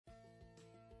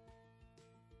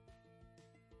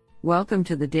Welcome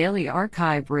to the Daily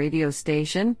Archive radio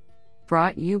station,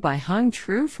 brought you by Hung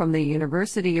Tru from the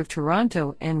University of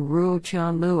Toronto and Ruo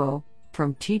Chan Luo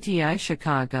from TTI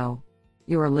Chicago.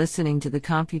 You are listening to the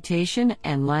Computation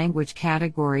and Language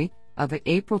category of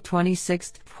April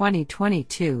 26,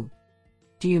 2022.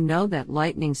 Do you know that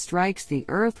lightning strikes the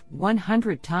Earth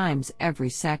 100 times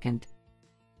every second?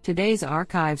 Today's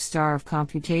archive star of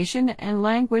computation and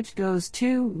language goes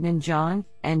to Min Zhang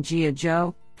and Jia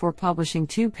Zhou for publishing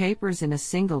 2 papers in a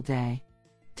single day.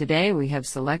 Today we have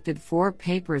selected 4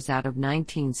 papers out of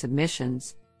 19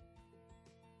 submissions.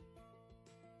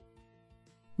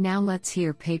 Now let's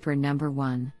hear paper number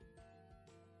 1.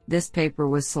 This paper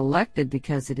was selected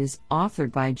because it is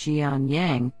authored by Jian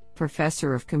Yang,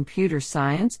 Professor of Computer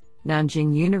Science,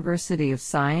 Nanjing University of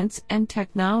Science and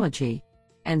Technology,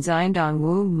 and Xindong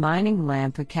Wu Mining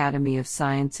Lamp Academy of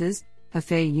Sciences,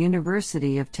 Hefei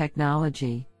University of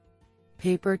Technology.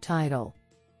 Paper title: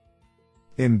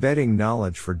 Embedding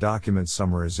Knowledge for Document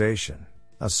Summarization,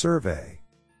 a Survey.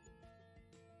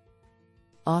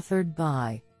 Authored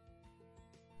by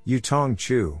Yutong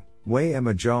Chu, Wei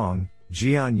Emma Zhang,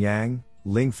 Jian Yang,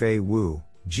 Lingfei Wu,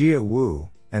 Jia Wu,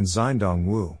 and Xindong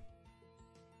Wu.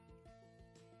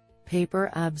 Paper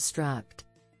abstract: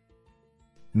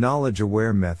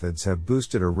 Knowledge-aware methods have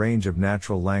boosted a range of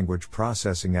natural language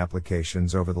processing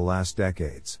applications over the last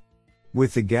decades.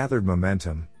 With the gathered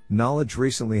momentum, knowledge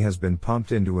recently has been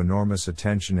pumped into enormous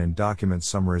attention in document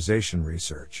summarization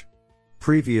research.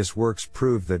 Previous works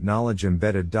proved that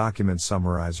knowledge-embedded document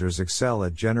summarizers excel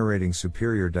at generating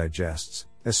superior digests,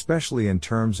 especially in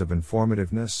terms of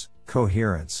informativeness,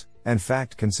 coherence, and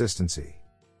fact consistency.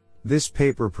 This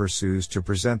paper pursues to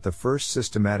present the first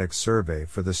systematic survey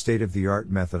for the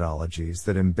state-of-the-art methodologies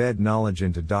that embed knowledge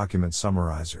into document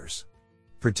summarizers.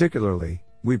 Particularly,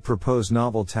 we propose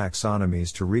novel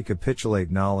taxonomies to recapitulate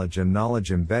knowledge and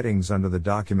knowledge embeddings under the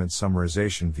document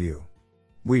summarization view.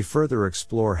 We further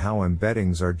explore how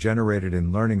embeddings are generated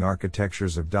in learning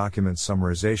architectures of document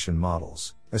summarization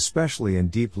models, especially in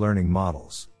deep learning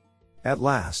models. At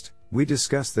last, we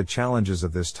discuss the challenges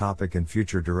of this topic and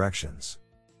future directions.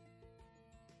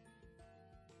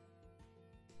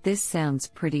 This sounds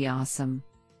pretty awesome.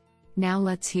 Now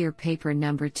let's hear paper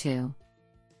number 2.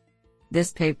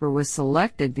 This paper was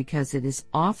selected because it is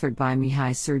authored by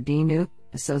Mihai Surdinu,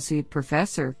 Associate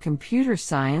Professor, Computer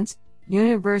Science,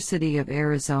 University of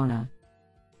Arizona.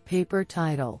 Paper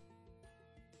title: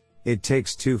 It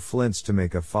Takes 2 Flints to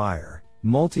Make a Fire,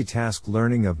 Multitask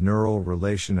Learning of Neural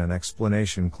Relation and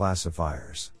Explanation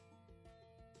Classifiers.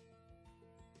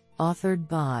 Authored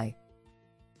by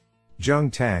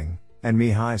Zheng Tang and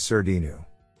Mihai Surdinu.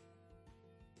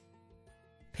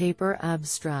 Paper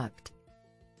abstract: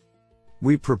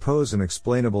 We propose an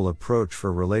explainable approach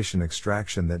for relation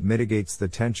extraction that mitigates the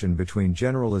tension between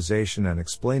generalization and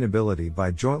explainability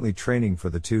by jointly training for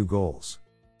the 2 goals.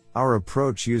 Our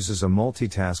approach uses a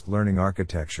multitask learning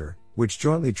architecture, which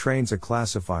jointly trains a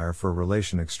classifier for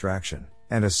relation extraction,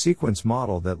 and a sequence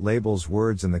model that labels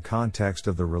words in the context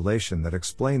of the relation that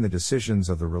explain the decisions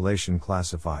of the relation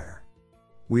classifier.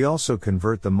 We also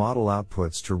convert the model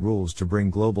outputs to rules to bring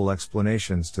global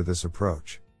explanations to this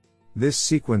approach. This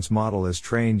sequence model is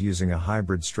trained using a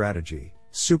hybrid strategy,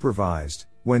 supervised,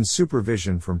 when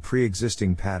supervision from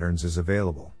pre-existing patterns is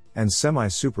available, and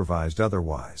semi-supervised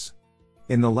otherwise.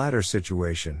 In the latter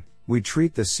situation, we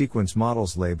treat the sequence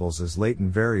model's labels as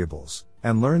latent variables,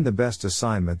 and learn the best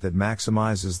assignment that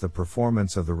maximizes the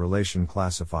performance of the relation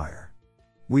classifier.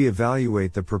 We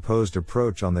evaluate the proposed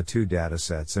approach on the 2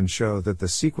 datasets and show that the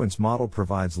sequence model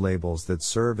provides labels that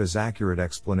serve as accurate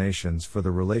explanations for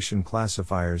the relation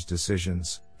classifier's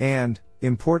decisions, and,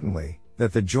 importantly,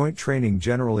 that the joint training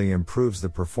generally improves the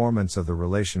performance of the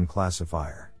relation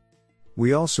classifier.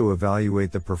 We also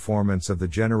evaluate the performance of the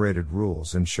generated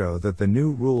rules and show that the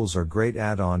new rules are great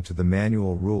add-on to the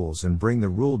manual rules and bring the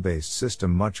rule-based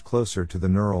system much closer to the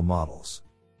neural models.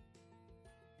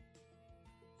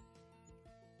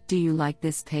 Do you like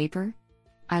this paper?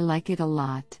 I like it a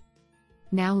lot.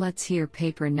 Now let's hear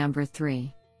paper number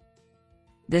 3.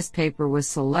 This paper was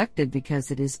selected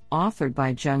because it is authored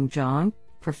by Zheng Zhang,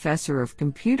 Professor of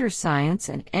Computer Science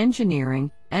and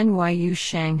Engineering, NYU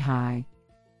Shanghai.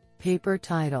 Paper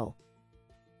title: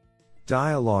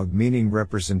 Dialogue Meaning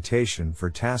Representation for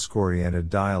Task-Oriented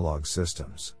Dialogue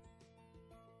Systems.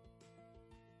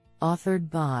 Authored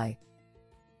by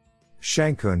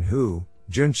Shankun Hu,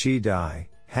 Junqi Dai,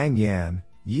 Hang Yan,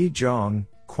 Yi Zhang,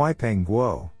 Kuipeng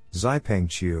Guo, Xipeng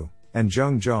Qiu, and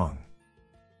Zheng Zhang.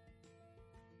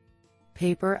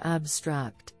 Paper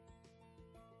abstract: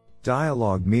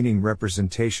 Dialogue meaning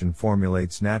representation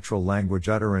formulates natural language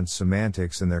utterance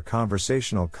semantics in their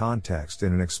conversational context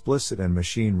in an explicit and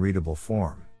machine-readable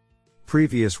form.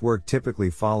 Previous work typically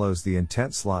follows the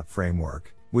intent slot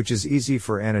framework, which is easy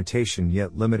for annotation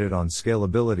yet limited on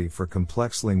scalability for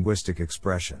complex linguistic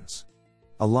expressions.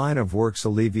 A line of works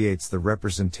alleviates the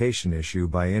representation issue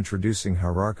by introducing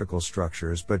hierarchical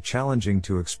structures but challenging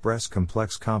to express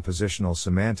complex compositional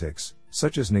semantics,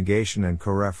 such as negation and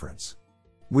coreference.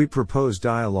 We propose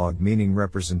dialogue meaning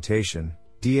representation,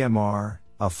 DMR,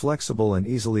 a flexible and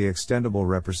easily extendable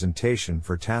representation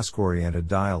for task-oriented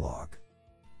dialogue.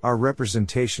 Our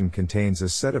representation contains a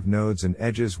set of nodes and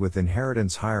edges with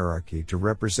inheritance hierarchy to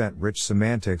represent rich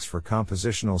semantics for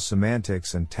compositional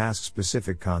semantics and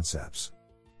task-specific concepts.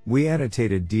 We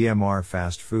annotated DMR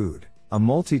fast food, a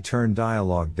multi-turn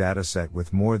dialogue dataset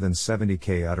with more than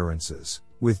 70k utterances,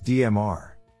 with DMR.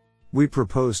 We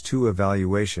propose 2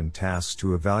 evaluation tasks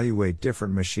to evaluate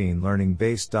different machine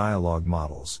learning-based dialogue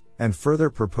models, and further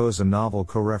propose a novel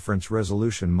coreference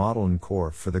resolution model in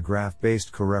Core for the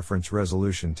graph-based coreference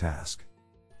resolution task.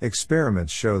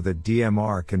 Experiments show that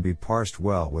DMR can be parsed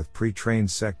well with pre-trained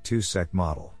Sec2-Sec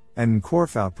model, and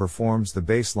Ncorf outperforms the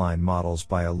baseline models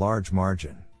by a large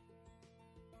margin.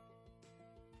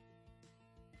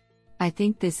 I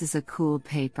think this is a cool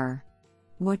paper.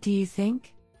 What do you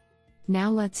think?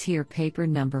 Now let's hear paper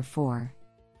number 4.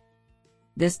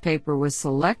 This paper was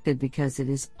selected because it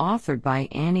is authored by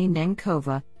Annie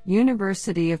Nenkova,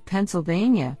 University of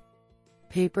Pennsylvania.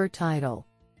 Paper title: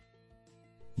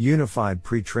 Unified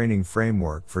Pre-training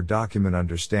Framework for Document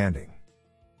Understanding.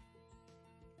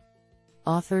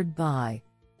 Authored by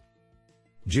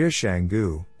Jieshang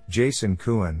Gu, Jason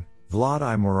Kuhn, Vlad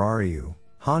I. Morariu,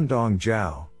 Handong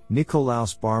Zhao,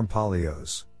 Nikolaus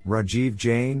Barmpalios, Rajiv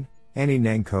Jain, Annie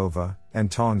Nenkova, and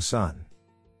Tong Sun.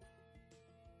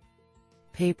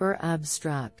 Paper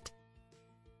abstract: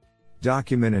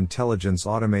 Document intelligence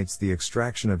automates the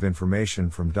extraction of information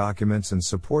from documents and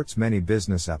supports many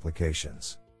business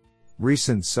applications.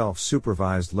 Recent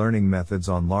self-supervised learning methods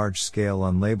on large-scale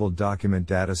unlabeled document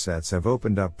datasets have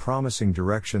opened up promising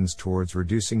directions towards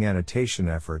reducing annotation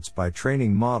efforts by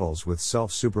training models with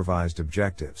self-supervised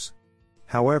objectives.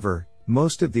 However,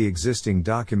 most of the existing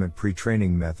document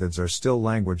pre-training methods are still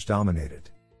language-dominated.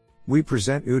 We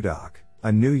present UDoc,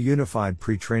 a new unified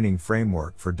pre-training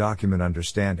framework for document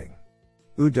understanding.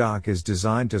 UDoc is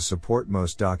designed to support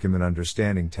most document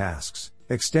understanding tasks,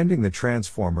 extending the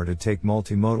transformer to take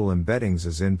multimodal embeddings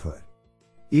as input.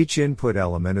 Each input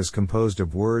element is composed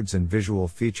of words and visual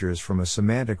features from a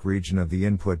semantic region of the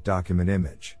input document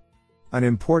image. An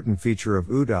important feature of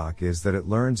UDoc is that it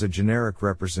learns a generic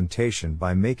representation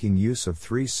by making use of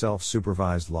 3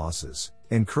 self-supervised losses,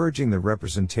 encouraging the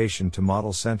representation to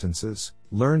model sentences,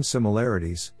 learn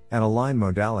similarities, and align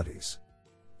modalities.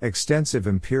 Extensive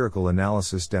empirical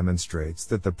analysis demonstrates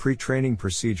that the pre-training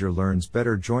procedure learns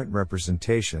better joint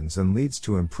representations and leads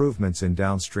to improvements in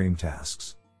downstream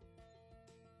tasks.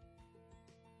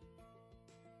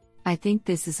 I think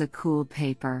this is a cool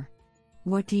paper.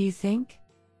 What do you think?